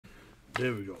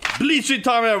There we go. Bleaching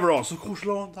time everyone. So course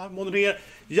long time on here.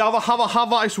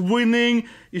 Hava is winning.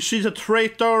 Ishida's a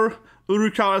traitor.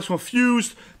 Uryu is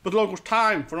confused. But long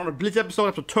time for another Bleach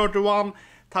episode 31.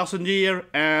 1,000 year.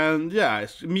 And yeah,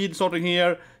 it's me starting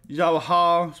here.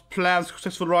 Yavaha plans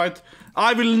successful, right?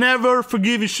 I will never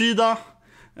forgive Ishida.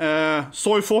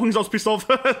 Soy Fong is just pissed off.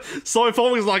 Soy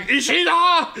Fong is like,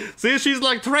 Ishida! See, she's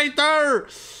like, traitor!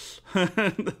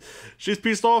 She's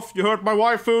pissed off. You hurt my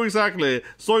waifu, exactly.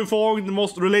 Soy Fong, the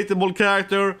most relatable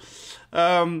character.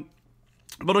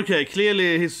 But okay,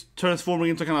 clearly he's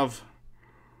transforming into kind of...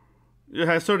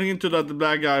 Yeah, he's turning into that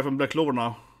black guy from Black Clover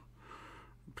now.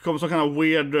 Becomes some kind of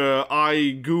weird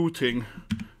eye goo thing.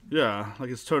 Yeah, like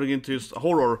it's turning into his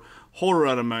horror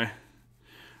anime. I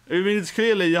mean, it's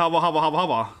clearly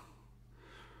Hava.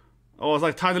 Oh, it's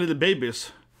like tiny little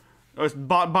babies. Oh, it's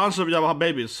bunch of Yavaha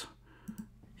babies.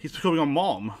 He's becoming a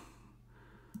mom.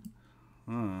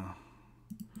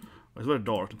 It's very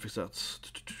dark. Don't fix that.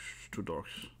 Too dark.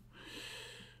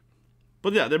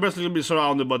 But yeah, they're basically gonna be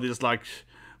surrounded by these like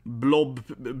blob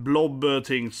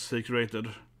things he created.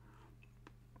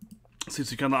 Since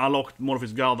he can unlock more of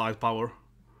his godlike power.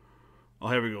 Oh,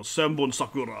 here we go. Senbon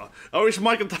Sakura. I wish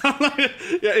Michael Tana...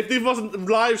 yeah, if this wasn't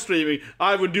live streaming,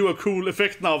 I would do a cool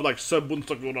effect now of like Senbon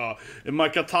Sakura. And my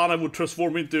katana would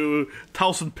transform into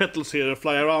 1,000 petals here and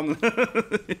fly around.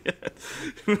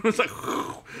 It's like...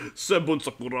 Senbon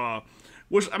Sakura.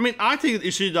 Which, I mean, I think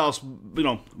Ishida's, you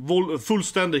know,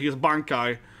 Vollstandig, his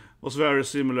Bankai, was very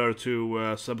similar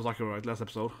to Senbon Sakura, right? Last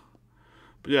episode.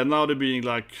 But yeah, now they're being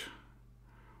like...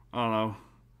 I don't know.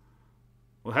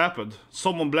 What happened?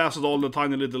 Someone blasted all the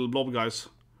tiny little blob guys.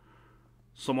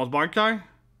 Someone's Bankai?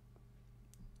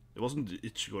 It wasn't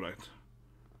Ichigo, right?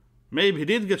 Maybe he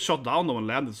did get shot down though and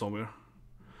landed somewhere.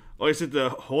 Or is it the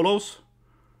Hollows?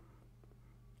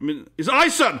 I mean, is it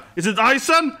Aizen? Is it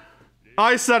Aizen?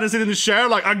 Aizen is in the chair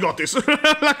like, I got this. Like,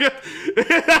 man,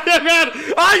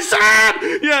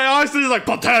 Aizen! Yeah, Aizen is like,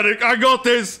 pathetic, I got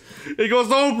this. He goes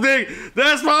to opening,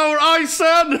 there's power,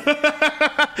 Aizen!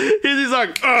 He's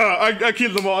like, I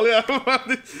killed them all, yeah.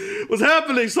 What's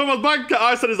happening? Someone's back,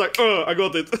 Aizen is like, I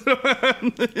got it.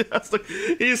 Yes, like,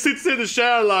 he sits in the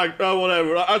chair like,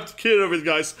 whatever, I'm kidding with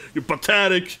guys, you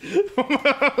pathetic.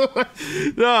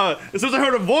 Yeah, as soon as I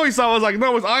heard a voice, I was like,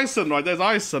 no, it's Aizen, right? There's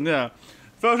Aizen, yeah.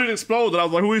 First it exploded, I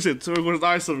was like, who is it? So it was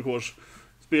Aizen, of course.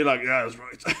 It's being like, yeah, that's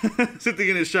right. Sitting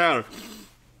in his chair.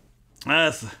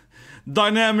 Yes.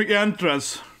 Dynamic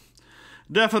entrance.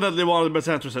 Definitely one of the best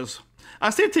entrances.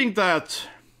 I still think that...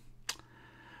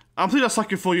 I'm still a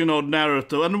sucker for, you know,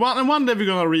 Naruto. And one day we're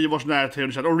gonna rewatch Naruto here in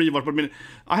the channel. Or rewatch, but I mean,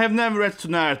 I have never read to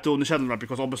Naruto on the channel, right?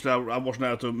 Because obviously I watched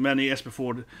Naruto many years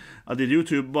before I did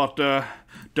YouTube, but...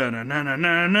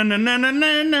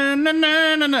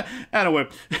 Anyway,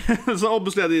 so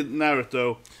obviously I did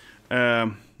Naruto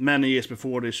many years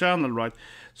before the channel, right?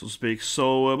 So to speak.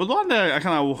 So, but one day I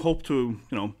kind of hope to,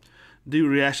 you know, do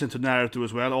reaction to Naruto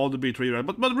as well, all the B3, right?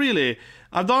 But really,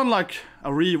 I've done like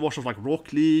a rewatch of like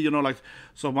Rock Lee, you know, like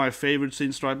some of my favorite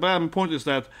scenes, right? But my point is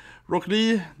that Rock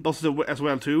Lee does it as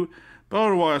well too. But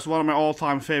otherwise, one of my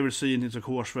all-time favorite scenes is of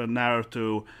course when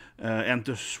Naruto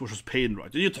enters versus Pain,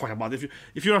 right? You're talking about, if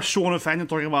you're a Shonen fan, you're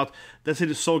talking about that scene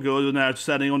is so good when Naruto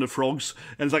standing on the frogs,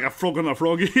 and it's like a frog on a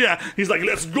frog. Yeah, he's like,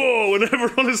 let's go, and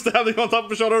everyone is standing on top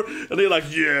of each other, and they're like,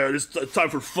 yeah, it's time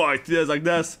for fight. Yeah, it's like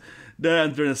that's. The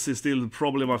entrance is still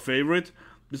probably my favorite.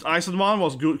 This Aizen one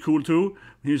was cool too.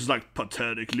 He's like,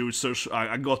 pathetic losers.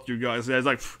 I got you guys. Yeah, it's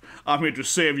like, I'm here to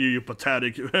save you, you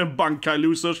pathetic Bankai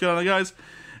losers, kind of guys.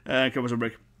 Commercial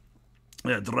break.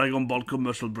 Yeah, Dragon Ball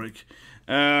commercial break.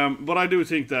 But I do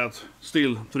think that,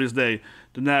 still, to this day,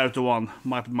 the Naruto one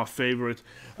might be my favorite.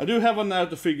 I do have a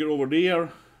Naruto figure over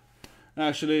there,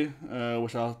 actually,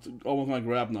 which I almost want to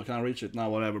grab now. Can I reach it now?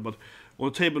 Whatever, but... On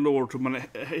the table over to my...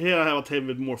 Here I have a table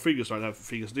with more figures, right? I have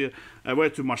figures there. I have way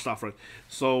too much stuff, right?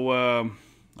 So, I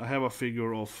have a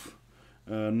figure of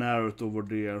Naruto over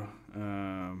there.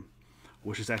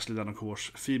 Which is actually then, of course,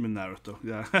 female Naruto.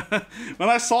 Yeah. When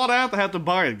I saw that, I had to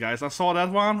buy it, guys. I saw that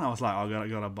one. I was like, oh, I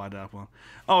gotta buy that one.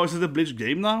 Oh, is it a Bleach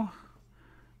game now?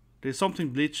 There's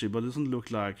something Bleachy, but it doesn't look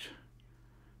like...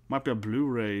 Might be a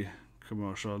Blu-ray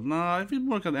commercial. Nah, I feel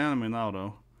more like an anime now,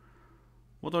 though.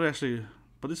 What are they actually...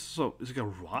 But this is so... Is it a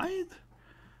ride?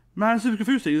 Man, it's super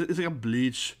confusing. It's like a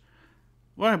Bleach.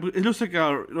 Well, it looks like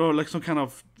a... like some kind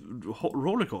of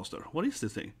roller coaster. What is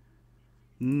this thing?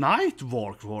 Night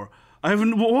Walk for... I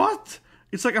haven't... What?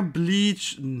 It's like a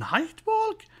Bleach Night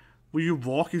Walk? Where you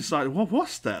walk inside... What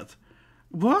was that?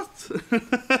 What?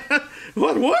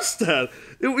 What was that?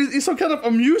 It's some kind of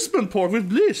amusement park with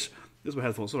Bleach. This is my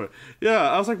headphones, sorry. Yeah,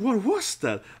 I was like, what was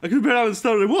that? I could barely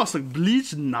understand what it was. Like,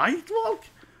 Bleach Nightwalk?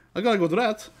 I gotta go to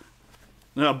that.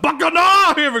 Yeah,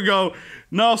 Bakana! Here we go!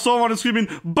 Now someone is screaming,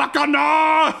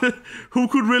 Bakana! Who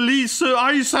could release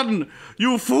Aizen?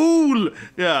 You fool!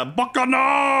 Yeah,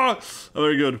 Bakana!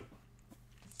 Very good.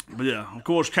 But yeah, of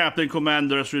course, Captain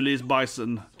Commander has released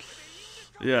Bison.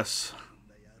 Yes.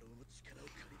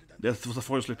 That was a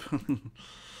voice slip.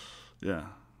 Yeah.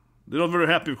 They're not very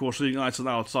happy, of course, seeing Aizen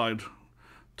outside.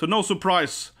 To no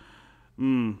surprise.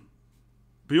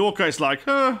 Byoka is like,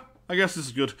 I guess this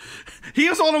is good. He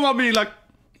is all about being like,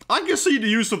 I can see the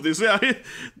use of this. Yeah,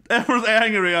 everyone's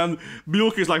angry, and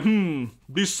Byoka is like,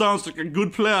 this sounds like a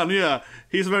good plan. Yeah,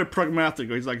 he's very pragmatic.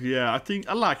 He's like, yeah, I think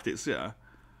I like this. Yeah,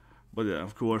 but yeah,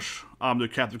 of course, I'm the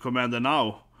Captain Commander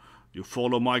now. You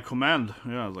follow my command.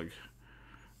 Yeah, like,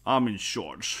 I'm in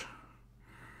charge.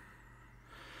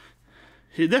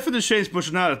 He definitely changed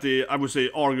personality, I would say,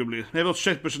 arguably. Maybe not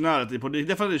changed personality, but he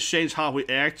definitely changed how he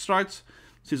acts, right?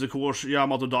 Since, of course,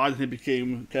 Yamato died and he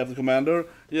became Captain Commander.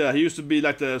 Yeah, he used to be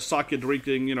like the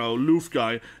sake-drinking, you know, Luffy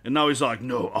guy. And now he's like,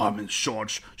 no, I'm in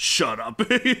charge. Shut up.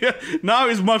 Now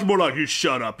he's much more like, you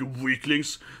shut up, you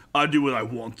weaklings. I do what I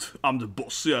want. I'm the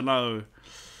boss. Yeah, now...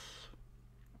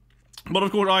 But,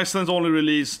 of course, Aizen's only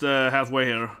released halfway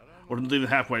here. Or not even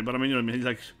halfway, but I mean, you know what I mean? He's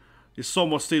like... He's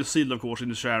somewhat still sealed, of course, in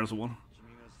the share and so on.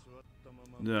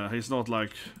 Yeah, he's not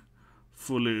like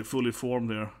fully formed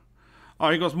there.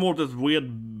 Oh, he got more of that weird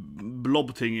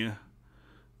blob thingy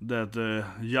that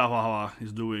Yawawa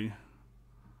is doing.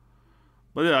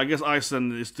 But yeah, I guess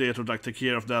Aizen is there to like take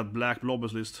care of that black blob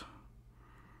at least.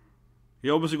 He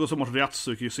obviously got so much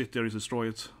Ryatsu, you sit there and destroy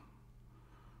it.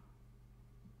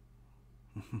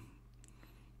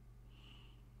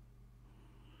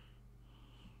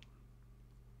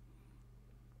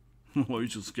 Oh,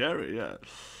 it's just scary, yeah.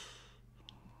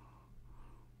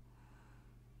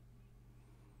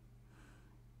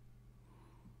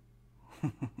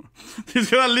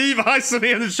 He's gonna leave Aizen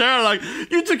in the chair like,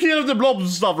 you took care of the blobs and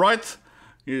stuff, right?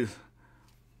 He's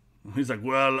like,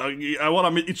 well, I wanna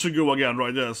meet Ichigo again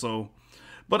right there, so...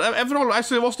 But after all,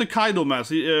 actually it was the Kaido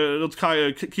mask, not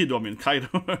Kido, I mean, Kaido.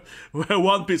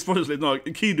 One Piece, firstly, no,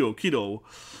 Kido.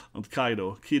 Not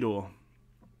Kaido, Kido.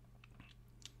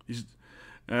 He's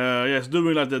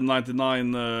doing like the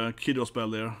 99 Kido spell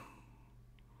there.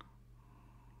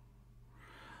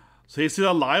 So he's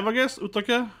still alive, I guess,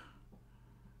 Utake?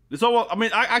 So, I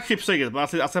mean, I keep saying it,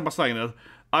 but I said by saying it.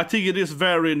 I think it is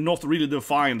very not really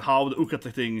defined how the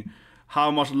Ukate thing, how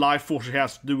much life force he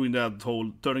has doing that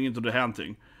whole turning into the hand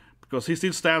thing. Because he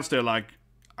still stands there like,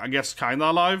 I guess, kinda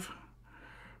alive.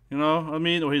 You know what I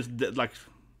mean? Or he's dead, like,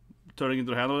 turning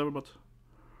into the hand or whatever, but...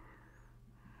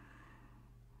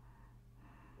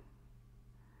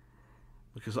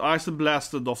 Because Aizen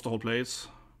blasted off the whole place.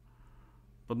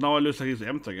 But now it looks like he's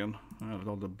empty again.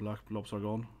 All the black blobs are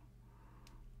gone.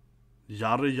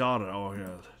 Yare. Oh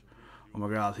god. Oh my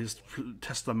god, his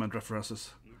testament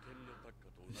references.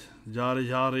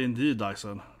 Yare indeed,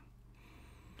 Aizen.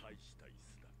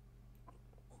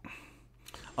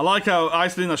 I like how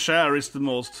Aizen in a share is the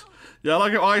most... Yeah, I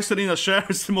like how Aizen in a share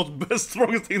is the most best,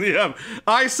 strongest thing they have.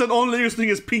 Aizen only using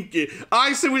his pinky.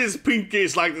 Aizen with his pinky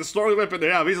is like the strongest weapon they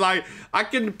have. He's like, I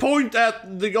can point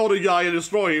at the other guy and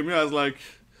destroy him. Yeah, it's like...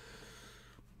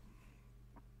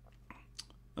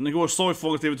 And it goes so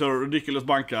focused with her ridiculous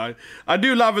Bankai. I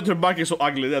do love it, her Bankai is so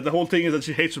ugly. That the whole thing is that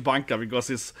she hates her Bankai because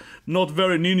it's not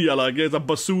very ninja-like. It's a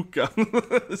bazooka.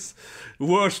 It's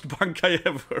worst Bankai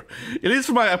ever. It is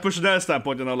from my personality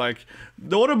standpoint, you know, like...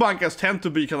 The other Bankais tend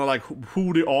to be kind of like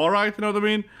who they are, right? You know what I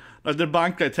mean? Like, their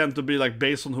Bankai tend to be like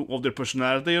based on of their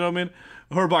personality, you know what I mean?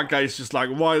 Her Bankai is just like,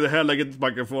 why the hell I get this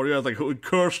Bankai for? Yeah, it's like,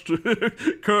 cursed.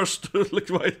 Cursed. Like,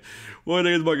 why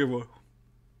did I get the Bankai for?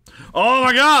 Oh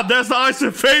my god, that's the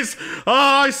Aizen face!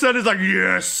 Oh, Aizen is like,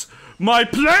 yes! My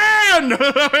plan!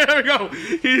 Here we go!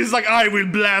 He's like, I will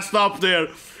blast up there.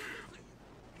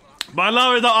 But I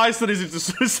love it how Aizen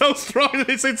is so strong that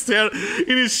he sits there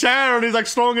in his chair and he's like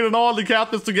stronger than all the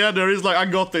captains together. He's like, I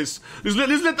got this. Let's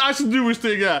let Aizen do his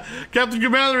thing, yeah. Captain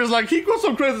Commander is like, he got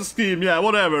some credit scheme, yeah,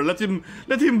 whatever. Let him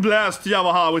blast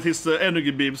Yamaha with his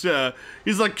energy beams, yeah.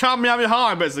 He's like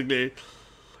Kamehameha, basically.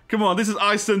 Come on, this is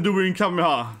Aizen doing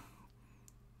Kamehameha.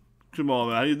 Come on,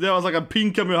 man. There was like a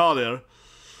pink Kamehameha there.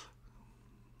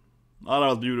 Oh, that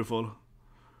was beautiful.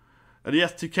 And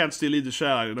yet he can't still leave the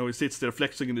chair, you know, he sits there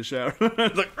flexing in the chair.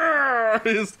 It's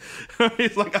like,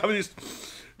 he's like, I'm just...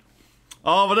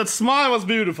 Oh, but that smile was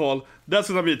beautiful. That's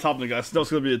gonna be a thumbnail, guys.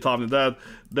 That's gonna be a thumbnail.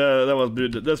 That was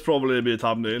beautiful. That's probably gonna be a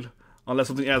thumbnail. Unless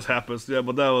something else happens. Yeah,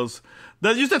 but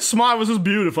that smile was just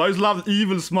beautiful. I just love the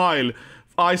evil smile.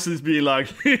 Aizen is being like,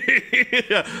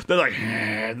 yeah, they're like,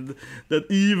 that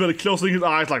evil closing his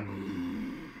eyes like.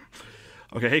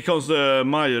 Okay, here comes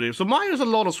Mayuri. So Mayuri has a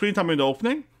lot of screen time in the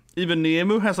opening. Even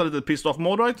Nemu has a little pissed off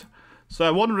mode, right? So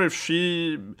I wonder if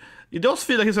she... It does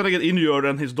feel like he's gonna get injured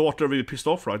and his daughter will be pissed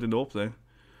off, right, in the opening.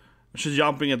 She's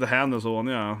jumping at the hand and so on,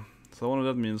 yeah. So I wonder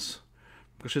what that means.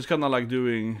 Because she's kinda like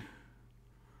doing...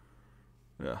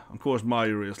 Yeah, of course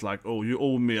Mayuri is like, oh, you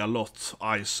owe me a lot,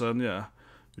 Aizen, yeah.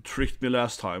 You tricked me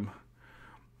last time.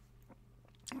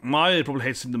 Mayuri probably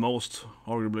hates him the most,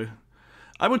 arguably.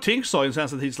 I would think so, in the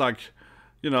sense that he's like...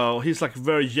 You know, he's like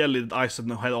very jelly that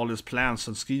Aizen had all his plans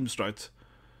and schemes, right?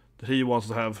 That he wants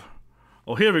to have.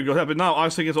 Oh, here we go. But now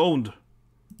Aizen gets owned.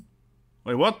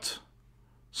 Wait, what?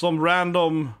 Some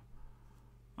random...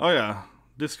 Oh yeah,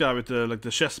 this guy with the like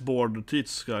the chessboard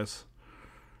teeth, guys.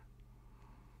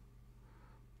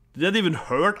 Did that even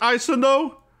hurt Aizen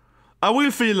though? I will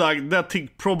feel like that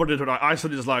thing probably hurt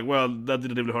Aizen. Is like, well, that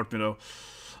didn't even hurt me though.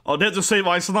 Oh, they have to save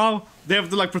Aizen now? They have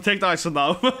to like protect Aizen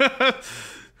now.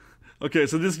 Okay,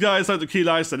 so this guy is trying to kill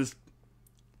Aizen.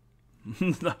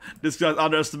 This guy's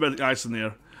underestimating Aizen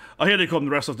here. Oh, here they come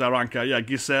the rest of the Bankai. Yeah,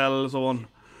 Giselle, so on.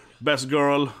 Best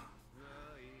girl.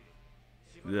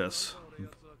 Yes.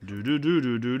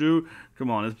 Do.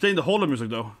 Come on, it's playing the whole music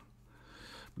though.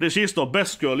 This is the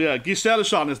best girl, yeah.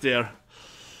 Giselle-chan is there.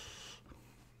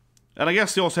 And I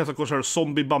guess they also have to, of course, her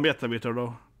zombie Bambetta with her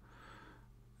though.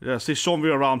 Yeah, she's zombie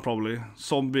around probably.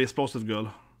 Zombie explosive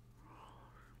girl.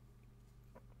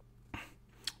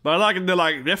 But I like it, they're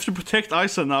like, we have to protect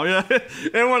Aizen now, yeah?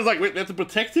 Everyone's like, wait, we have to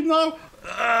protect him now?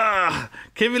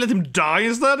 Can we let him die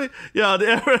instead? Yeah,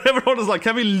 everyone is like,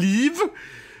 can we leave?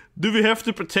 Do we have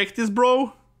to protect this,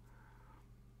 bro?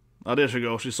 Ah, there she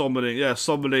goes, she's zombieing, yeah,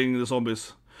 zombieing the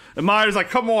zombies. And Mayuri's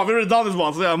like, come on, we've already done this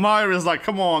once. So yeah, Mayuri's like,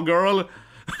 come on, girl.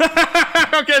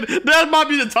 Okay, that might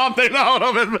be the thumbnail out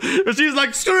of it. But she's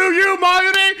like, screw you,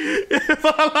 Mayuri!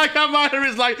 But I like how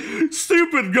Mayuri's like,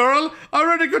 stupid girl, I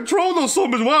already controlled those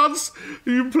zombies once.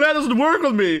 You plan doesn't work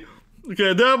on me.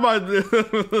 Okay, that might...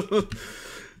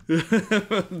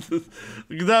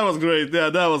 That was great, yeah,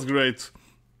 that was great.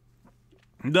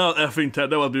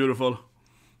 That was beautiful.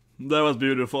 That was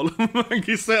beautiful.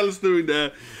 Giselle's doing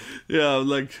that. Yeah,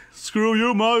 like, screw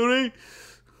you, Mayuri.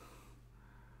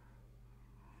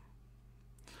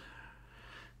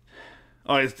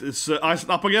 Oh, it's Aizen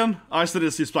up again? Aizen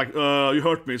is just like, you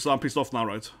hurt me, so I'm pissed off now,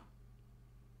 right?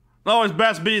 No, it's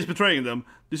Bass B is betraying them.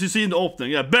 This you see in the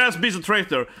opening. Yeah, Bass B is a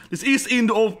traitor. This is in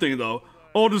the opening, though.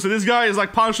 Obviously, this guy is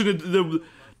like punching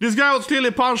this guy was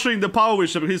clearly punching the Power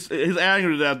Witch, but he's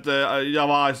angry that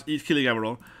Java is killing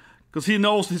everyone. Because he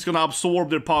knows he's gonna absorb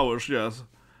their powers, yes.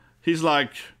 He's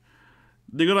like...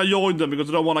 They're gonna join them because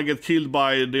they don't want to get killed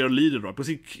by their leader, right?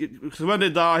 Because when they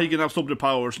die, he can absorb their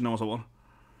powers, you know, and so on.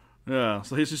 Yeah,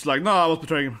 so he's just like, no, I was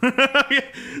betraying him.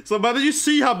 So, but you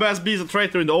see how Bass B is a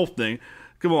traitor in the opening.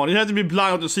 Come on, you have to be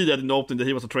blind to see that in the opening, that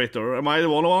he was a traitor. Am I the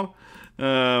only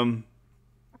one?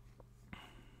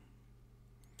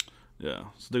 Yeah,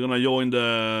 so they're gonna join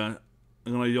the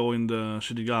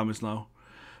Shinigamis now.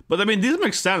 But I mean, this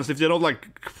makes sense if they're not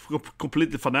like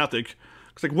completely fanatic.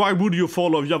 It's like, why would you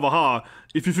follow Yavaha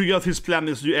if you figure out his plan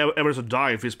is you ever to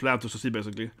die if his plan to succeed,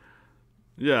 basically?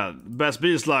 Yeah, Bass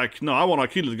B is like, no, I want to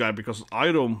kill this guy because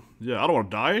I don't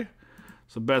want to die.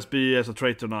 So Bass B is a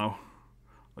traitor now.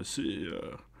 I see.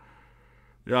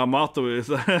 Yeah, Mato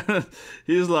is.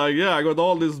 He's like, yeah, I got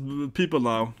all these people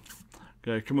now.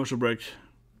 Okay, commercial break.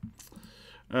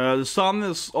 The sun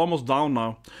is almost down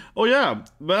now. Oh yeah,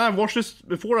 when I watched this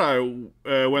before I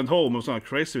went home, I was kind of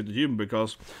crazy with the gym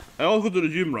because I always go to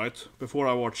the gym right before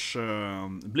I watch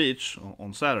Bleach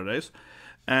on Saturdays,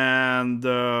 and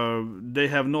they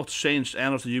have not changed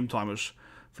any of the gym timers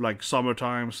for like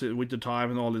summertime, winter time,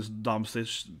 and all this dumb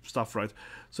stuff, right?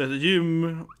 So at the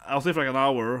gym, I was there for like an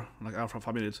hour, for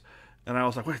 5 minutes, and I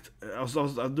was like, wait, I was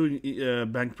doing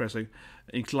bank pressing,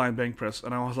 incline bank press,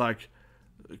 and I was like.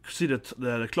 See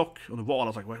the clock on the wall. I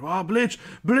was like, wait, wow, Bleach!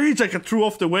 I can throw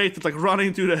off the weight. It's like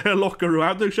running to the locker room. I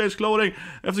have to exchange clothing.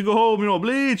 I have to go home, you know,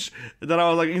 Bleach! And then I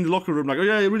was like in the locker room, like, oh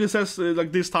yeah, it really says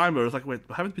like this timer. It's like, wait,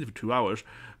 I haven't been for 2 hours.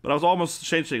 But I was almost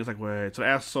changing. It's like, wait. So I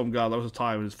asked some guy, that was the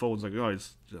time, and his phone's like, oh,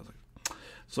 it's just like.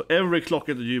 So every clock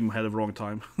at the gym had the wrong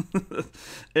time.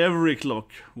 Every clock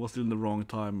was in the wrong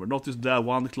time. Or not just that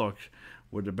one clock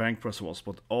where the bank press was,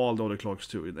 but all the other clocks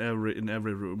too, in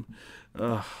every room.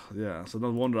 Yeah, so no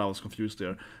wonder I was confused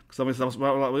there. Because I mean, I was,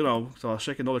 well, you know, so I was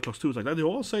checking all the clocks too. It's like, they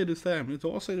all say this time, they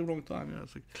all say the wrong time. Yeah,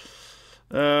 it's like,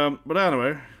 but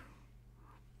anyway,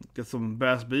 get some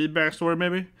Bass B backstory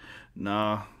maybe.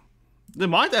 Nah, they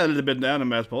might add a little bit in the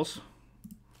anime, I suppose.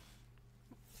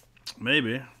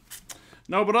 Maybe.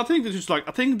 No, but I think this is like,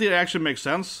 I think they actually make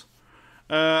sense.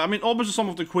 I mean, obviously some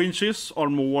of the Quincy's are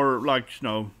more like, you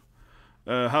know,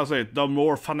 how to say it, they're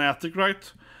more fanatic,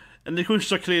 right? And the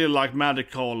Quincy's are clearly like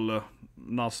medical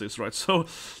Nazis, right? So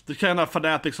they're kind of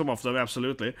fanatic, some of them,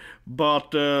 absolutely.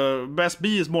 But Best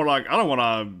B is more like, I don't want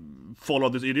to follow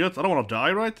this idiot, I don't want to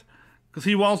die, right? Because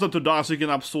he wants them to die so he can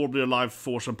absorb their life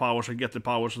force and powers and get the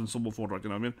powers and so forth, right? You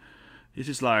know what I mean? He's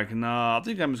just like, nah, I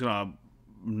think I'm just gonna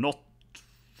not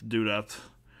do that.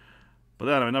 But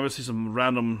anyway, now we see some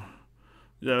random,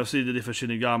 yeah, I see the different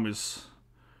Shinigamis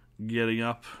getting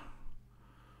up.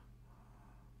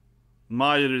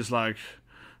 Meyer is like,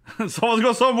 someone's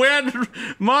got some weird,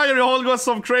 Meyer all got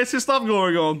some crazy stuff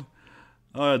going on.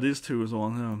 Oh yeah, these two is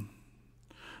on, yeah.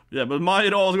 Yeah, but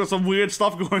Meyer also got some weird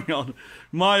stuff going on.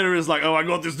 Meyer is like, oh, I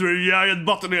got this giant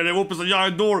button here, it opens a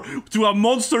giant door to a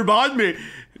monster behind me.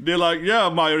 They're like, yeah,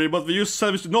 Meyer, but we just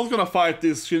said we're not gonna fight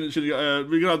this, we're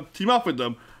gonna team up with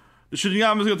them. The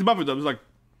Shinigami is gonna team up with them. He's like,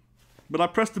 but I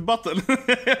pressed the button. But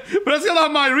that's kind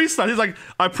of my reason. He's like,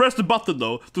 I pressed the button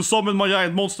though to summon my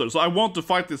giant monster, so I want to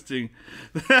fight this thing.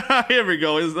 Here we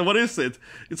go. What is it?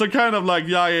 It's a kind of like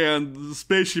giant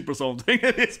spaceship or something.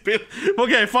 It's been,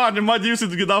 okay, fine. They might use it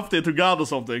to get up there to God or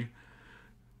something.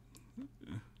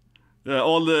 Yeah,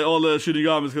 all the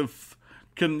Shinigamis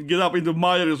can get up into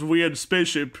Meyer's weird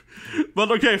spaceship.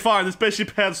 But okay, fine. The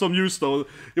spaceship had some use though.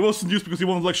 It wasn't used because he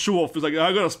wanted to like show off. He's like,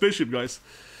 I got a spaceship, guys.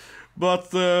 But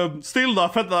still, I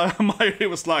felt that Meyer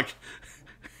was like,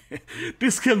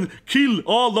 this can kill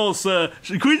all those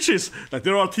Quincy's. Like,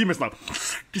 there are teammates now.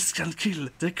 This can kill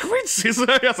the Quincy's.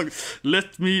 I was like,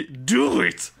 let me do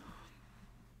it.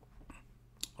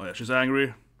 Oh yeah, she's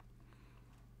angry.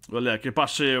 Well, yeah,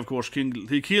 Kipachi, of course,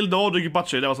 he killed all the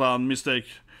Kipachi. That was a mistake,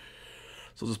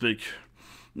 so to speak.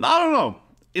 I don't know.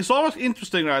 It's always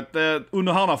interesting, right, the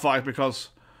Unohana fight, because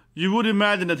you would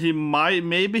imagine that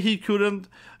maybe he couldn't,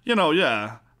 you know,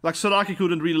 yeah. Like, Saraki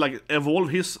couldn't really, like,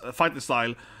 evolve his fighting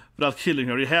style without killing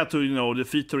her. He had to, you know,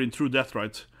 defeat her in true death,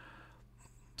 right?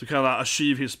 To kind of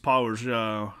achieve his powers,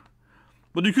 yeah.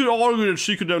 But you could argue that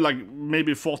she could have, like,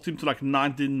 maybe fought him to, like,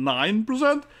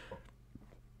 99%?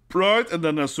 Right? And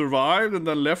then survived and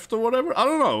then left or whatever? I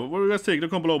don't know. What do you guys think?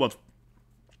 Comment below, but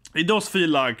it does feel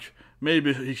like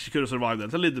maybe she could have survived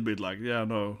that. A little bit, like, yeah,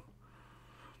 no.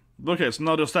 Okay, so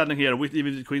now they're standing here with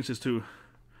even with Quincy's too.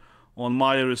 On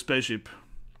Meyer's spaceship,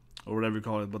 or whatever you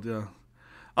call it, but yeah,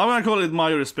 I'm gonna call it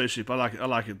Meyer's spaceship. I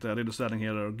like it. They're standing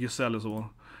here, or Giselle is one.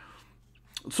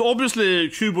 So obviously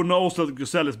Kubo knows that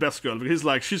Giselle is best girl, because he's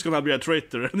like, she's gonna be a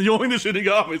traitor and join the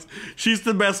Shinigamis. She's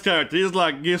the best character. He's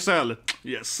like, Giselle,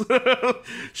 yes,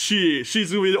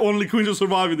 she's gonna be the only queen to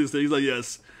survive in this thing. He's like,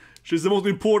 yes, she's the most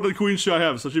important queen I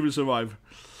have, so she will survive.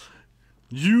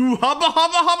 You hubba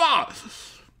hubba hubba.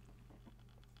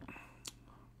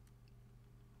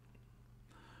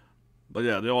 But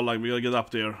yeah, they're all like, we gotta get up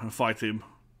there and fight him.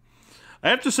 I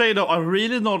have to say though, I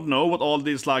really don't know what all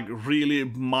these like really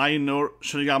minor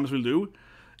Shinigamis will do.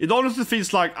 It honestly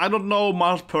feels like I don't know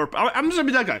much purpose. I'm just gonna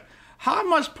be that guy. How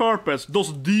much purpose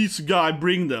does these guys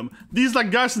bring them? These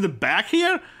like guys in the back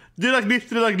here? They're like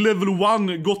literally like level 1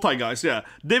 Gotai guys, yeah.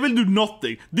 They will do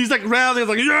nothing. These like rallies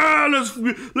like, yeah,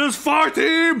 let's fight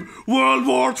him! World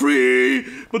War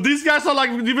 3! But these guys are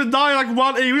like, they will die like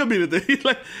 1 AoE ability.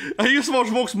 Like, I used to watch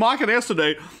Vox Machina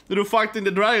yesterday. They were fighting the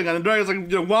dragon, and the dragon's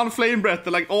like, you know, 1 flame breath,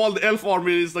 and like all the elf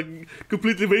army is like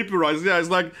completely vaporized. Yeah, it's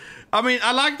like, I mean,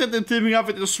 I like that they're teaming up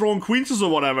with the strong Quincy's or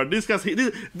whatever. These guys,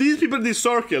 these people in this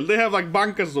circle, they have like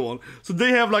Bankai and so on. So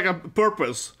they have like a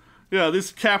purpose. Yeah,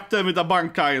 this captain with a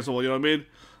Bankai and so on, you know what I mean?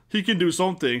 He can do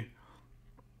something.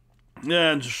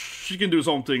 Yeah, and she can do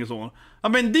something and so on. I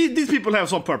mean, these people have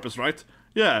some purpose, right?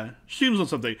 Yeah, she can do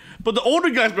something. But the older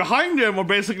guys behind them are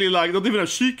basically like, not even a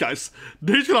chic guys.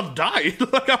 They're just gonna die.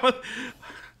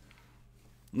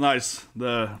 Nice,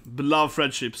 the beloved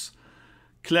friendships.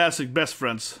 Classic best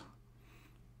friends.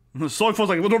 Soy was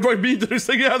like, well, don't drag me into this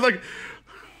thing. Yeah, I was like,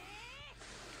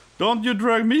 don't you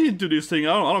drag me into this thing.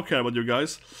 I don't care about you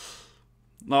guys.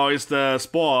 No, it's the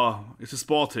spa. It's the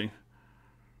spa thing.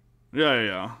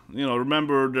 Yeah. You know,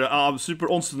 remember the super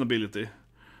onsen ability.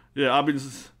 Yeah, I've been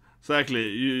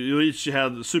exactly. Yuichi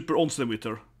had super onsen with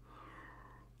her.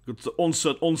 It's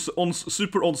onsen,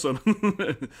 super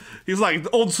onsen. He's like,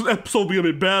 the onsen episode will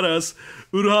be badass.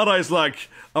 Urahara is like,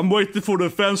 I'm waiting for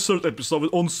the fan cert episode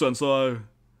with onsen, so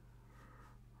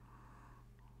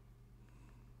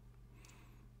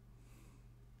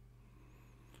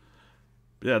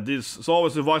Yeah, this is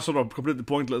always the Visor are completely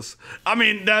pointless. I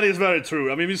mean, that is very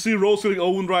true. I mean, we see Rose getting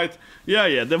owned, right?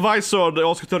 Yeah, the Visor, they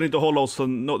also turn into hollows,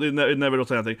 and it never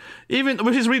does anything. Even,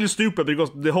 which is really stupid, because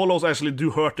the hollows actually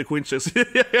do hurt the Quincies.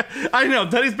 I know,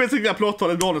 that is basically a plot hole,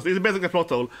 to be honest. It's basically a plot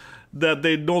hole that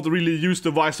they don't really use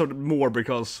the Visor more,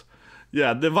 because...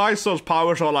 Yeah, the Visor's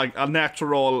powers are like a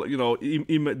natural, you know,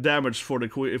 damage for the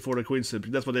Quincy.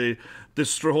 That's what they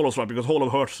destroy hollows, right? Because hollow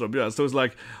hurts them. Yeah, so it's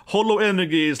like hollow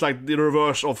energy is like the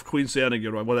reverse of Quincy energy,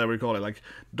 right? Whatever you call it, like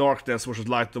darkness versus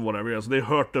light or whatever. Yeah, so they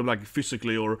hurt them like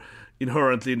physically or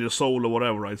inherently in their soul or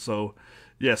whatever, right? So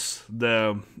yes,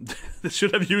 they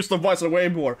should have used the Visor way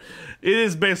more. It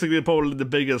is basically probably the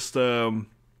biggest.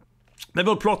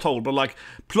 Never plot hole, but like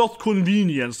plot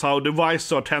convenience, how the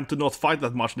Visor tend to not fight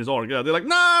that much in this arc. Yeah, they're like,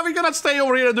 nah, we cannot stay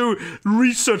over here and do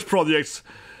research projects.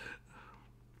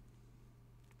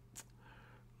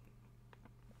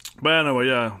 But anyway,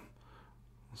 yeah.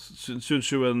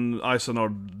 Shunshu and Aizen are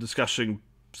discussing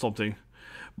something.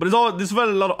 But there's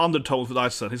very a lot of undertones with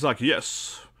Aizen. He's like,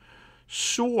 yes,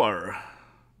 sure.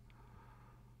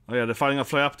 Oh yeah, they're fighting a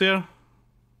fly up there.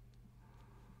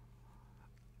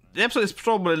 The episode is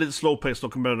probably a little slow-paced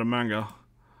compared to the manga.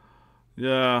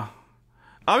 Yeah.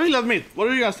 I will admit, what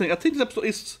do you guys think? I think this episode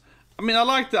is... I mean, I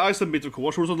like the Aizen bit, of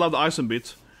course. I also love the Aizen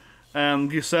bit. And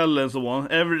Giselle and so on.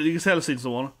 The Giselle scene and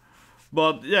so on.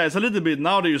 But, yeah, it's a little bit...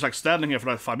 Now they're just like standing here for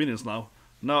like 5 minutes now.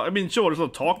 Now, I mean, sure, there's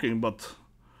not talking, but...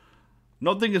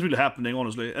 Nothing is really happening,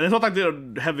 honestly. And it's not like they're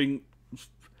having...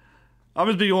 I'm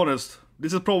just being honest.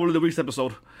 This is probably the weakest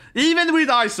episode. Even with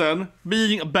Aizen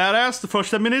being a badass the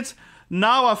first 10 minutes...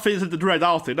 Now I feel it dragged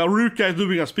out there. Now Ruka is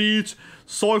doing a speech,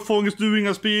 Soifong is doing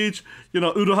a speech, you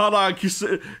know, Uruhara,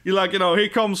 like, you know, here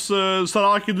comes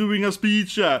Saraki doing a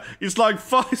speech, yeah. It's like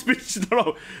 5 speeches in a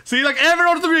row. See, like,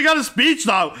 everyone's doing a speech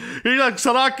now. Like,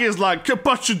 Saraki is like,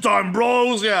 Kapachi time,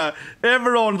 bros, yeah.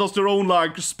 Everyone does their own,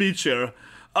 like, speech here.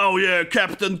 Oh, yeah,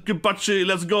 Captain Kapachi,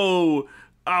 let's go.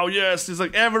 Oh, yes, it's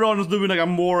like everyone is doing, like, a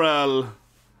moral...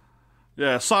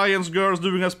 Yeah, science girls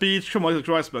doing a speech. Come on,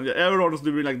 Christ, man. Yeah, everyone is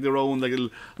doing like their own,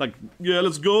 like yeah,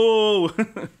 let's go.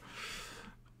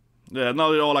 Yeah, now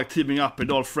they're all like teaming up.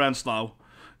 They're all friends now.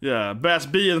 Yeah, Bass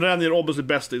B and Randy are obviously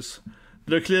besties.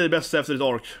 They're clearly best after this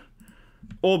arc.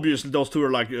 Obviously, those two are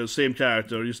like same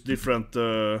character, just different.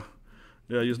 Yeah,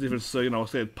 just different. You know,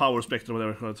 say power spectrum,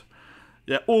 whatever. Right?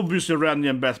 Yeah, obviously Randy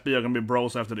and Bass B are gonna be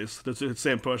bros after this. That's the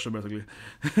same person, basically.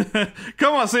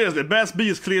 Come on, seriously. Bass B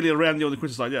is clearly a Randy on the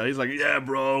Quincy side. Yeah, he's like, yeah,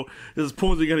 bro. He's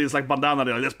pointing at his like bandana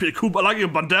there. Like, that's pretty cool. I like your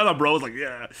bandana, bro. It's like,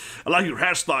 yeah, I like your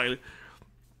hairstyle.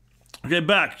 Okay,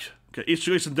 back. Okay,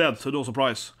 Ichigo isn't dead, so no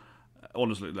surprise.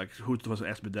 Honestly, like, who was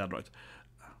asked to be dead, right?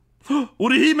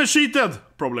 Orihime cheated!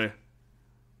 Probably.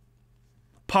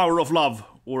 Power of love.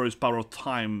 Or his power of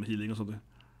time healing or something.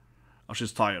 Oh,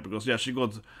 she's tired because yeah, she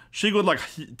got like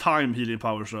time healing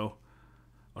power, so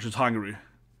oh, she's hungry.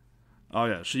 Oh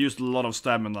yeah, she used a lot of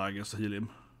stamina, I guess, to heal him.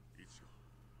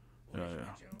 Yeah.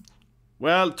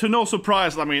 Well, to no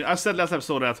surprise, I mean, I said last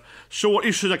episode that sure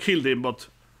Ishida killed him, but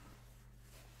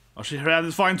oh, she had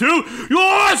it fine too.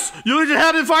 Yes, Yurichi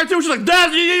had it fine too. She's like,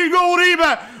 Dad, here you go,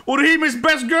 Orihime. Orihime's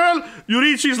best girl.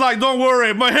 Yurichi's like, don't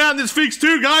worry, my hand is fixed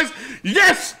too, guys.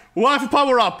 Yes, wife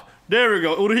power up. There we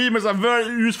go. Orihime is a very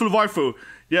useful waifu.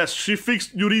 Yes, she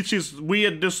fixed Yurichi's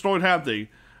weird destroyed hand thing.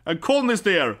 And Kon is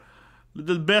there.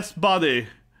 The best buddy.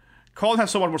 Kon had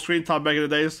so much more screen time back in the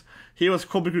days. He was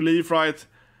comic relief, right?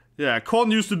 Yeah,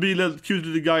 Kon used to be the cutest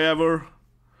little guy ever.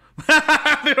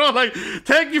 They're all like,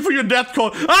 thank you for your death,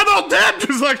 Kon. I'm not dead!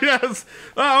 It's like, yes.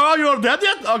 Oh, you're dead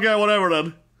yet? Okay, whatever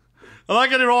then. I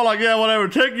like it, they're all like, yeah, whatever.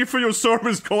 Thank you for your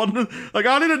service, Con. Like,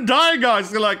 I didn't die, guys.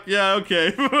 They're like, yeah,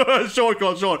 okay. Sure,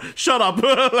 Con, sure. Shut up.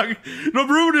 Like, don't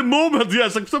ruin the moment.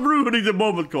 Yes, like, stop ruining the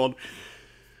moment, Con.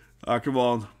 Ah, come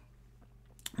on.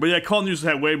 But yeah, Con used to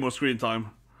have way more screen time.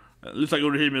 Looks like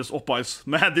Orihime's Oppais.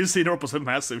 Man, this scene Oppais is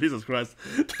massive. Jesus Christ.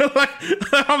 Like,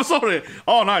 I'm sorry.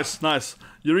 Oh, nice.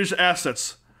 Yurichi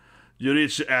assets.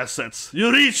 Yurichi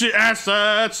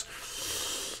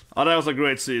assets. Oh, that was a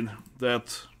great scene.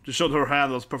 That... She showed her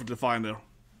hand was perfectly fine there.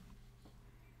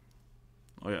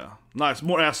 Oh yeah, nice,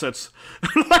 more assets.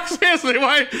 Like seriously,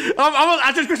 why? I'm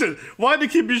asking this question. Why do they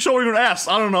keep showing her ass?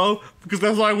 I don't know. Because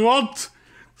that's what I want.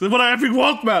 That's what I actually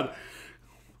want, man.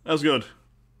 That's good.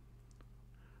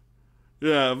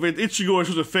 Yeah, with Ichigo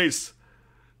shows her face,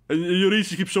 and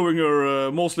Yurichi keeps showing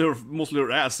her mostly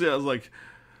her ass. Yeah, it's like,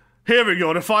 here we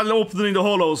go. They're finally opening the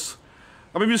hollows.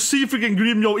 I mean, you see freaking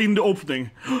Grimyo in the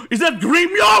opening. Is that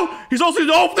Grimyo? He's also in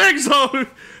the opening, so...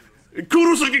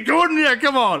 Kurosaki-kun, yeah,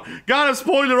 come on. Gotta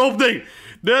spoiler opening.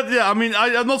 That, yeah, I mean,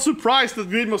 I'm not surprised that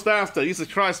Grimyo stands there. Jesus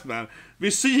Christ, man. we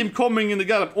see him coming in the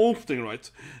Gallop opening,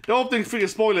 right? The opening thing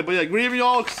is spoiler, but yeah,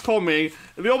 Grimja's coming.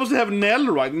 We obviously have Nell,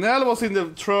 right? Nell was in the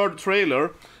third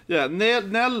trailer. Yeah,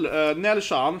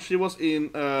 Nell-chan, she was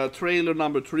in trailer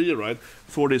number 3, right,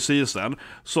 for this season.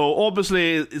 So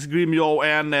obviously it's Grimjo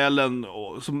and Nell and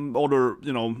some other,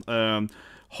 you know,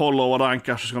 Hollow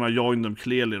Arankas is gonna join them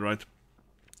clearly, right?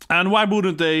 And why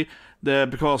wouldn't they?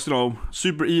 Because, you know,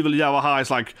 super evil Yavaha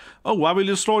is like, oh, I will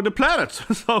destroy the planet.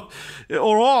 So,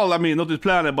 or all, I mean, not the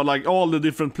planet, but like all the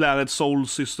different planets, soul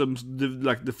systems,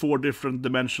 like the 4 different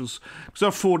dimensions. Because there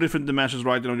are 4 different dimensions,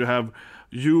 right? You know, you have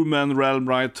human realm,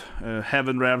 right?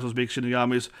 Heaven realm, so to speak,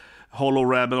 Shinigamis, Hollow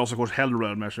realm, and also, of course, Hell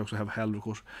realm. Actually, also have Hell, of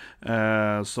course.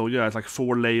 So, yeah, it's like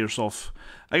 4 layers of...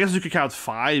 I guess you could count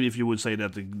 5 if you would say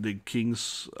that the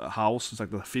king's house is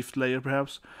like the 5th layer,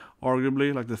 perhaps.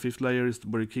 Arguably, like the 5th layer is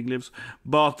where the king lives.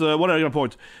 But whatever your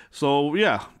point. So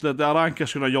yeah, the Aranka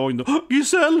is gonna join them.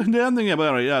 Giselle, the ending, yeah,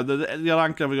 but yeah, the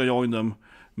Aranka will join them.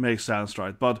 Makes sense,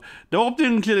 right? But the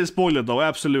opening clearly spoiled though,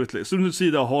 absolutely. As soon as you see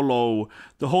the hollow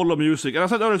music, and I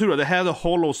said earlier too, they had a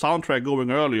hollow soundtrack going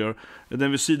earlier, and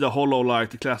then we see the hollow,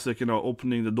 like the classic, you know,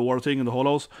 opening the door thing in the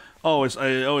hollows. It's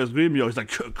Grimjo. He's like,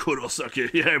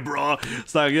 Kurosaki, yeah, bro.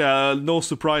 It's like, yeah, no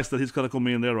surprise that he's gonna come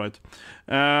in there, right?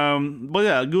 But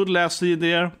yeah, good last scene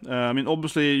there. I mean,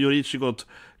 obviously Yorichi got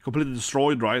completely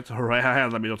destroyed, right? Her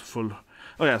hand, I mean, not full.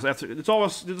 Oh yeah, so it's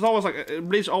always like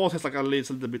Bleach always has like a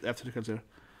little bit after the here.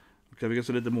 Okay, we get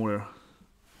a little more here.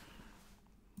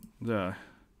 Yeah.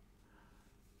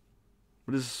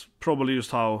 But this is probably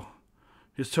just how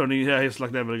he's turning. Yeah, he's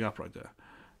like leveling up right there.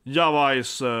 Java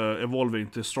is evolving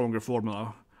to stronger form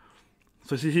now.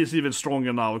 So he's even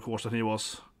stronger now, of course, than he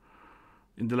was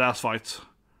in the last fight.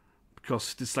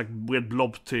 Because this like weird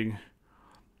blob thing.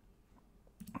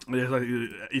 He's like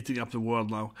eating up the world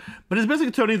now. But it's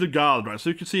basically turning into God, right? So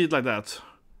you can see it like that.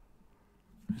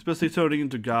 He's basically turning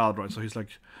into God, right? So he's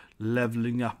like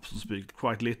leveling up, so to speak,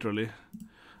 quite literally.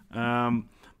 But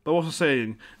what was I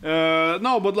saying?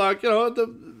 No, but like, you know,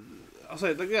 I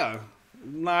say like, yeah,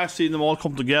 nice seeing them all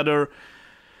come together.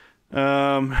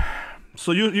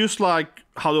 So you just like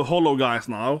how the Hollow guys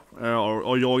now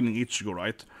are joining Ichigo,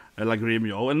 right? Like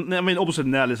Grimjo. And I mean, obviously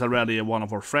Nell is already one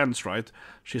of our friends, right?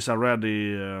 She's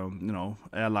already, you know,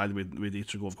 allied with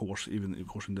Ichigo, of course, even of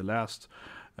course in the last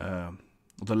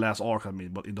arc, I mean,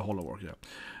 but in the Hollow arc, yeah.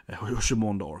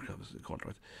 Judgement arc, as it's called,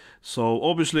 right? So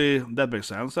obviously that makes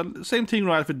sense. And same thing,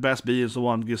 right, with Best B and so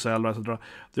on, Giselle, etc.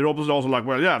 They're obviously also like,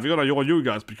 well, yeah, we're gonna join you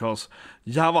guys because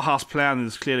Yavaha's plan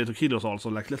is clearly to kill us all. So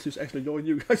like, let's just actually join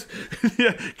you guys.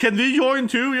 Yeah, can we join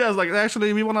too? Yes, like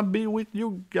actually we wanna be with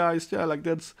you guys. Yeah, like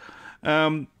that's.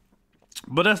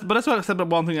 But that's what I said about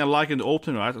one thing I like in the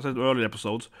opening, right? I said in earlier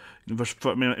episodes, in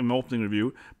my opening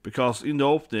review, because in the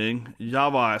opening,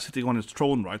 Java is sitting on his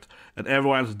throne, right? And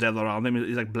everyone is dead around him.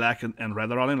 He's like black and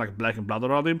red around him, like black and blood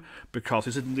around him, because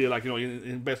he's sitting there like, you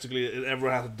know, basically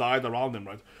everyone has died around him,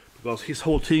 right? Because his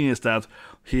whole thing is that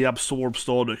he absorbs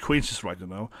all the Quincy's, right, you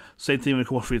know? Same thing, of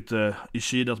course, with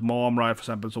Ishida's mom, right, for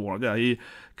example, and so on. Yeah, he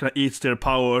kind of eats their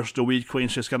powers, the weak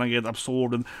Quincy's kind of get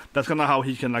absorbed, and that's kind of how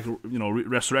he can, like, you know,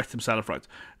 resurrect himself, right?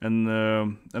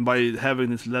 And by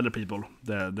having these leather people,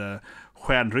 the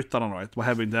Stjärnryttarna, right, by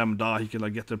having them die, he can,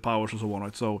 like, get their powers and so on,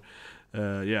 right? So,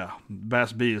 yeah,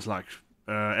 Bass B is like,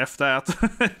 F that.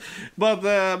 But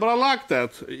I like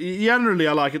that. Generally,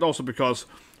 I like it also because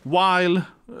while,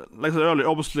 like I said earlier,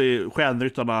 obviously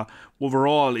Stjärnryttarna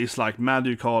overall is like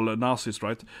magical Nazis,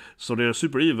 right? So they're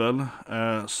super evil.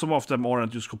 Some of them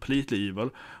aren't just completely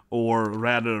evil, or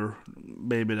rather,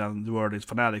 maybe than the word is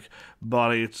fanatic,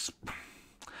 but it's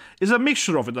a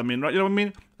mixture of it, I mean, right? You know what I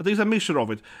mean? I think it's a mixture of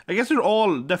it. I guess they're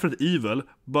all definitely evil,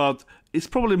 but it's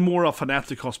probably more a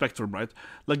fanatical spectrum, right?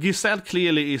 Like Giselle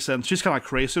clearly isn't, she's kind of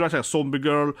crazy, right? Like a zombie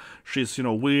girl, she's, you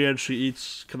know, weird, she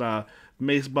eats kind of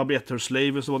makes Babette her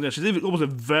slave and so on. Yeah, she's obviously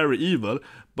very evil,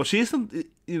 but she isn't,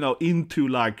 you know, into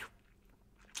like,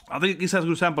 I think this is a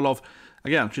good example of,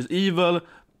 again, she's evil,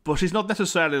 but she's not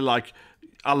necessarily like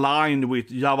aligned with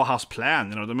Yavaha's plan,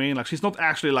 you know what I mean? Like, she's not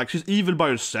actually like, she's evil by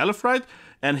herself, right?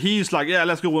 And he's like, yeah,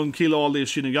 let's go and kill all these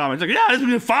Shinigamis. He's like, yeah, this will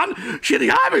be fun.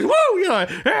 Shinigamis, woo, you know,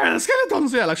 yeah,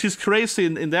 skeletons, yeah. Like, she's crazy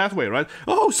in that way, right?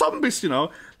 Oh, zombies, you know.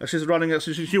 Like, she's running,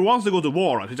 she wants to go to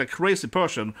war, right? She's a crazy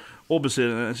person, obviously,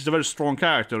 and she's a very strong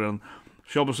character, and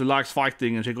she obviously likes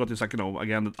fighting, and she got this, like, you know,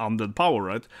 again, undead power,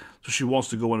 right? So she wants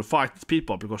to go and fight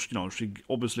people, because, you know, she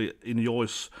obviously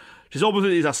enjoys, she's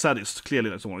obviously is a sadist,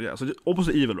 clearly, and so on, yeah. So she's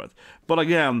obviously evil, right? But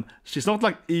again, she's not,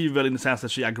 like, evil in the sense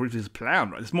that she agrees with his plan,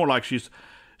 right? It's more like she's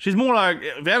She's more like,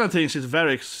 if anything, she's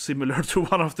very similar to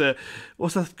one of the,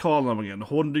 what's that called them again?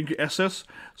 Holding SS.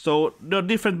 So there are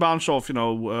different bunch of, you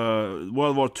know,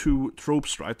 World War II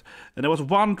troops, right? And there was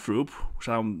one troop,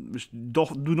 which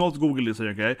do not Google this here,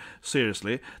 okay?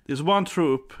 Seriously. There's one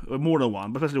troop, more than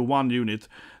one, but especially one unit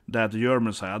that the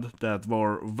Germans had that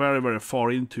were very, very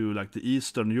far into like the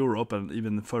Eastern Europe and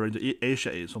even further into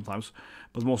Asia sometimes,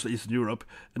 but mostly Eastern Europe.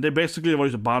 And they basically were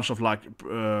just a bunch of like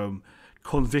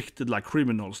convicted like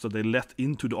criminals that they let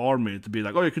into the army to be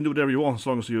like, oh, you can do whatever you want as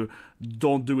long as you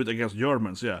don't do it against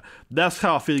Germans. Yeah, that's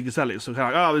how I feel Giselle is. So kind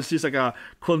of like, oh, it's just like a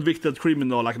convicted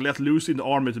criminal like let loose in the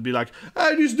army to be like,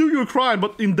 hey, just do your crime,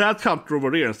 but in that country over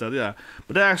there instead. Yeah,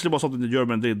 but that actually was something the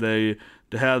Germans did. They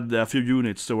had a few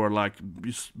units that were like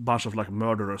a bunch of like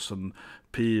murderers and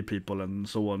PE people and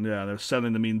so on. Yeah, they're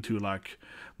sending them into like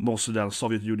mostly the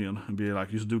Soviet Union and be like,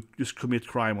 just commit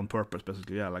crime on purpose,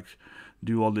 basically. Yeah, like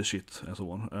do all this shit and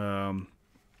so on.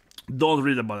 Don't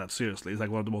read about that, seriously. It's like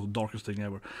one of the most darkest thing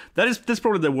ever. That's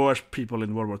probably the worst people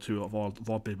in World War II of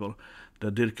all people.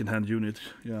 The Dirkenhand unit.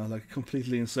 Yeah, like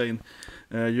completely insane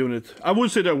unit. I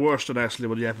would say they're worse than actually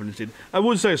what the Japanese did. I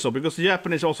would say so, because the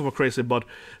Japanese also were crazy, but to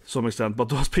some extent. But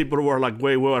those people were like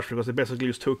way worse, because they basically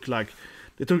just took like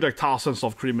thousands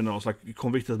of criminals, like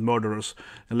convicted murderers,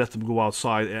 and let them go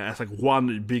outside as like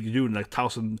one big unit, like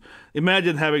 1,000.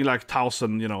 Imagine having like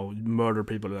 1,000, you know, murder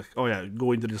people. Like, oh yeah,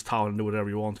 go into this town and do whatever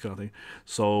you want, kind of thing.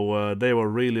 So they were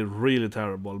really, really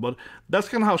terrible. But that's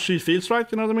kind of how she feels,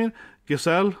 right? You know what I mean?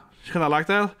 Giselle, she kind of like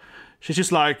that. She's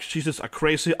just a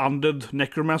crazy undead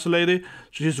necromancer lady.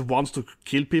 She just wants to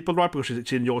kill people, right? Because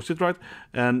she enjoys it, right?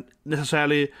 And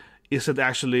necessarily isn't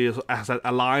actually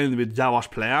aligned with Java's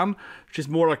plan. She's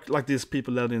more like these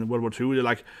people that in World War II,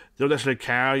 they don't actually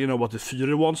care, you know, what the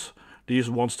Führer wants. They just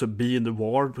wants to be in the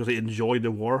war because they enjoy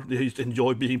the war. They just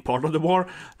enjoy being part of the war.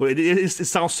 But it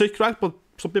sounds sick, right? But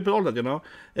some people are that, you know.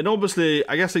 And obviously,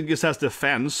 I guess in Giselle's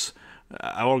defense,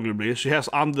 arguably, she has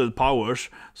undead powers.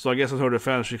 So I guess in her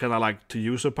defense, she kind of like to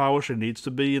use her power. She needs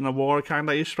to be in a war, kind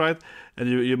of ish, right? And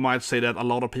you might say that a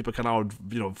lot of people kind of,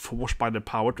 you know, forced by the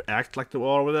power to act like the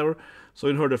war or whatever. So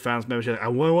in her defense, maybe she's like, I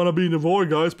want to be in the war,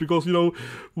 guys, because, you know,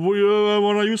 I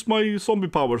want to use my zombie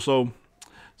power. So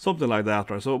something like that,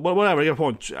 right? So, but whatever, your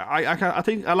point. I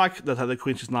think I like that the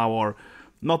Quincy's now are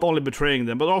not only betraying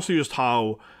them, but also just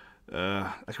how,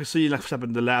 like we see, like for example,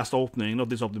 in the last opening, not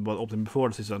this opening, but opening before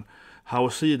the season, how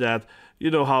we see that, you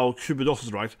know, how Cupidos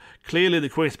is, right? Clearly, the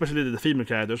Queen, especially the female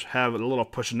characters, have a lot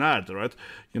of personality, right?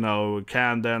 You know,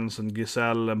 Candence and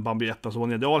Giselle and Bambietta and so on,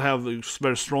 yeah, they all have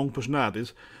very strong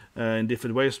personalities in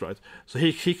different ways, right? So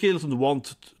he doesn't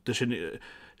want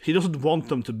he doesn't want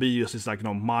them to be just this, like, you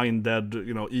know, mind-dead,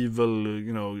 you know, evil,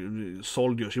 you know,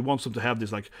 soldiers. He wants them to have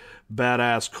this, like,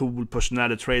 badass, cool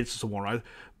personality traits and so on, right?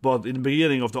 But in the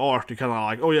beginning of the arc, they kind of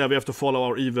like, oh yeah, we have to follow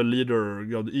our evil leader,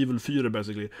 you know, the evil Führer,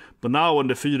 basically. But now when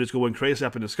the Führer is going crazy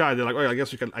up in the sky, they're like, oh yeah, I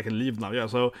guess I can leave now, yeah.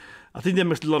 So I think that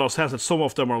makes a lot of sense that some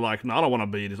of them are like, no, I don't want to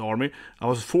be in this army. I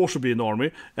was forced to be in the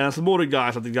army. And some other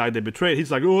guys, like the guy they betrayed, he's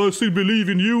like, oh, I still believe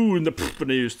in you. And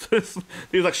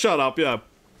he's like, shut up, yeah.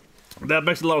 That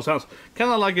makes a lot of sense. Kind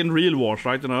of like in real wars,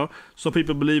 right? You know, some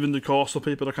people believe in the cause, some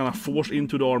people are kind of forced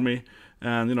into the army,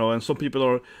 and you know, and some people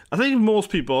are. I think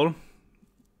most people,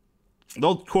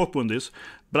 don't quote me on this,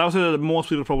 but I would say that most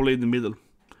people are probably in the middle.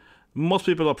 Most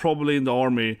people are probably in the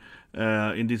army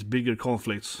in these bigger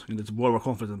conflicts, in this war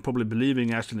conflict, and probably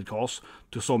believing actually in the cause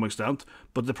to some extent,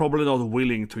 but they're probably not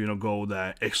willing to, you know, go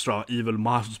the extra evil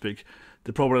mile, so to speak.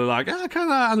 They're probably like, I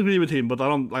kind of agree with him, but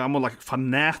I'm not like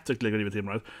fanatically agree with him,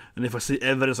 right? And if I see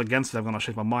evidence against it, I'm gonna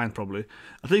change my mind probably.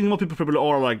 I think most people probably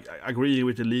are like agreeing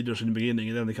with the leaders in the beginning,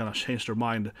 and then they kind of change their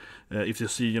mind if they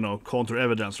see, you know, counter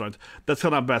evidence, right? That's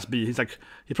kind of best be.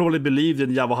 He probably believed in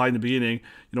Yavaha in the beginning,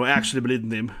 you know, actually believed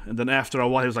in him, and then after a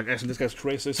while he was like, actually this guy's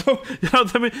crazy. So you know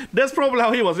what I mean? That's probably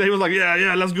how he was. He was like,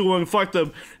 yeah, let's go and fight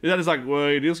them. And then he's like,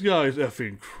 wait, this guy is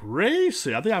effing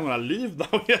crazy. I think I'm gonna leave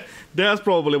now. Yeah, that's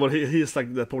probably what he's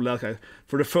like. That probably that guy.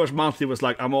 For the first month he was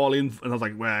like, I'm all in, and I was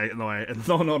like, wait, no,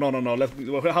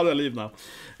 how do I leave now?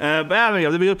 But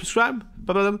anyway, if you subscribe,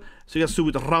 so you guys do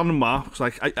with Ranma. It's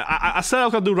like I said I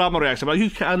was gonna do Ranma reaction,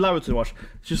 but I love it so much.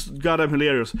 It's just goddamn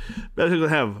hilarious. But you can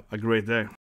have a great day.